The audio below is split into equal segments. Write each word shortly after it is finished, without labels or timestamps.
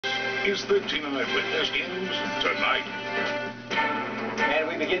Is 13 Eyewitness ends tonight. And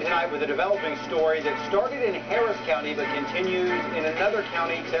we begin tonight with a developing story that started in Harris County but continues in another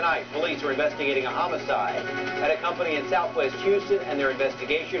county tonight. Police are investigating a homicide at a company in southwest Houston, and their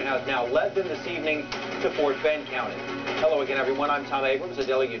investigation has now led them this evening to Fort Bend County. Hello again, everyone. I'm Tom Abrams.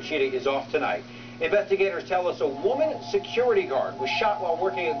 Adelia Uchida is off tonight. Investigators tell us a woman security guard was shot while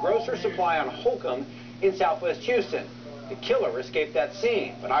working at Grocer Supply on Holcomb in southwest Houston. The killer escaped that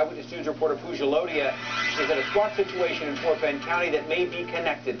scene, but Eyewitness News reporter Pooja Lodia is at a SWAT situation in Fort Bend County that may be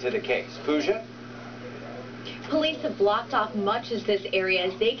connected to the case. Pooja? Police have blocked off much of this area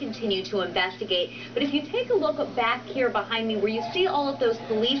as they continue to investigate. But if you take a look back here behind me where you see all of those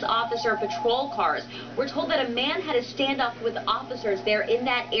police officer patrol cars, we're told that a man had a standoff with officers there in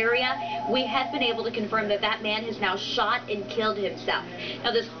that area. We have been able to confirm that that man has now shot and killed himself.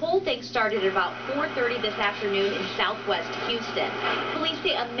 Now, this whole thing started at about 4:30 this afternoon in southwest Houston. Police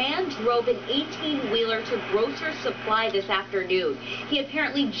say a man drove an 18-wheeler to Grocer Supply this afternoon. He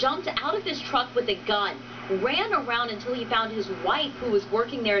apparently jumped out of his truck with a gun, ran around until he found his wife, who was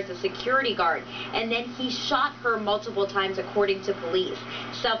working there as a security guard, and then he shot her multiple times, according to police.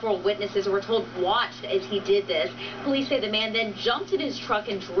 Several witnesses were told watched as he did this. Police say the man then jumped in his truck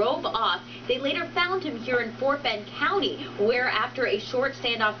and drove off. They later found him here in Fort Bend County, where after a short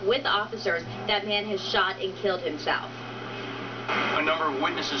standoff with officers, that man has shot and killed himself. A number of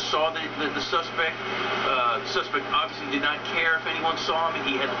witnesses saw the suspect. The suspect obviously did not care if anyone saw him.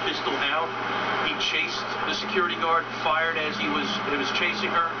 He had the pistol out. He chased the security guard, fired as he was chasing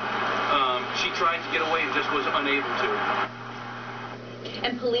her. She tried to get away and just was unable to.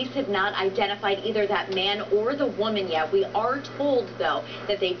 And police have not identified either that man or the woman yet. We are told, though,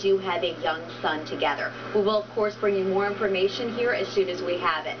 that they do have a young son together. We will, of course, bring you more information here as soon as we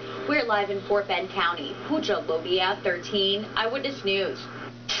have it. We're live in Fort Bend County. Pooja Lodia, 13 Eyewitness News.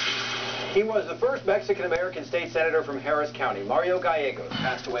 He was the first Mexican-American state senator from Harris County. Mario Gallegos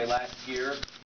passed away last year.